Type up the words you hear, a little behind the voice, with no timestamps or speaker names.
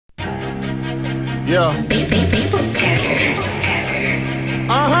Yeah.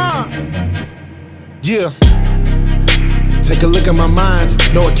 Yeah. Take a look at my mind.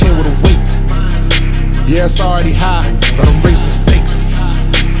 Know it came with a weight. Yeah, it's already high, but I'm raising the stakes.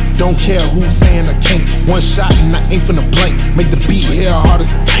 Don't care who's saying I can't. One shot and I ain't finna blank. Make the beat here hard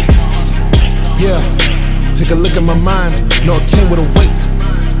as a tank. Yeah. Take a look at my mind. Know it came with a weight.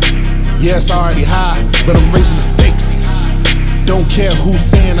 Yeah, it's already high, but I'm raising the stakes. Don't care who's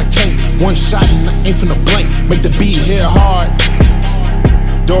saying I can't. One shot and I ain't finna blank. Make the beat here hard.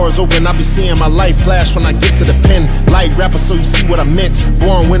 Doors open, I be seeing my life flash when I get to the pen. Light rapper, so you see what I meant.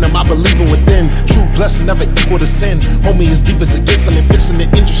 Born winner, my believer within. True blessing never equal to sin. Homie, as deep as it gets, I'm fixing the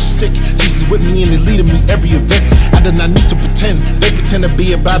interest sick. Jesus with me and he leading me every event. I did not need to pretend. They pretend to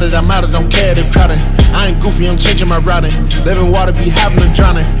be about it, I'm out, I don't care, they crowding. I ain't goofy, I'm changing my routing. Living water be having them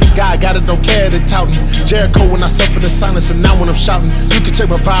drowning. God got it, don't care, they touting. Jericho when I suffer the silence, and now when I'm shouting, you can check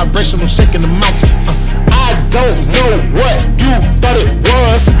my vibration, I'm shaking the mountain. I don't know what you thought it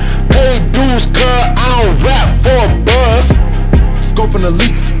was. Pay dues, cuz I don't rap for a buzz. Scoping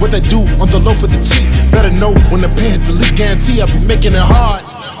elites, what they do on the low for the cheap. Better know when the pay hit the league, guarantee I'll be making it hard.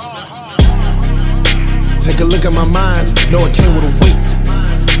 Take a look at my mind, know it came with a weight.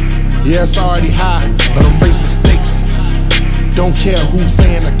 Yeah, it's already high, but I'm raising the stakes. Don't care who's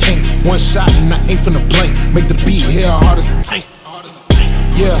saying I can't. One shot and I ain't finna blank. Make the beat here hard as a tank.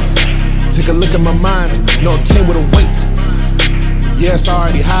 Yeah, take a look at my mind, know it came with a weight. Yeah, it's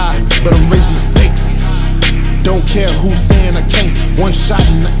already high, but I'm raising the stakes. Don't care who's saying I can't. One shot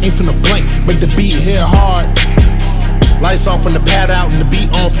and I ain't finna blank. Make the beat here hard. Lights off and the pad out and the beat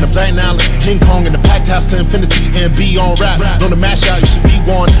on from the black now like King Kong in the packed house to infinity and be on rap. Know the mash out, you should be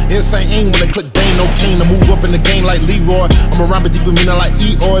warned. Insane aim when I click Dane, no cane to move up in the game like Leroy. I'm around but deep in meaning like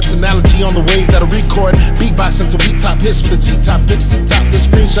E-or. It's an analogy on the wave that'll record. Beatbox until we top hits for the G-top, big C-top, this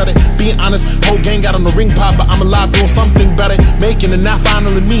screenshot it. Being honest, whole gang got on the ring pop, but I'm alive doing something better. Making it now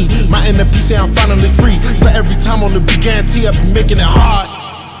finally me. My inner peace say I'm finally free. So every time on the beat, guarantee I be making it hard.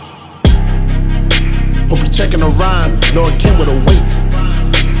 Hope you checking the rhyme, know it came with a weight.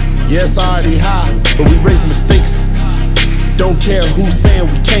 Yeah, it's already high, but we raising the stakes. Don't care who's saying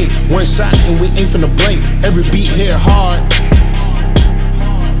we can't. One shot and we ain't finna blank. Every beat here hard.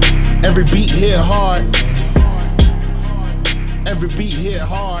 Every beat here hard. Every beat here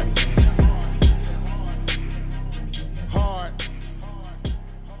hard.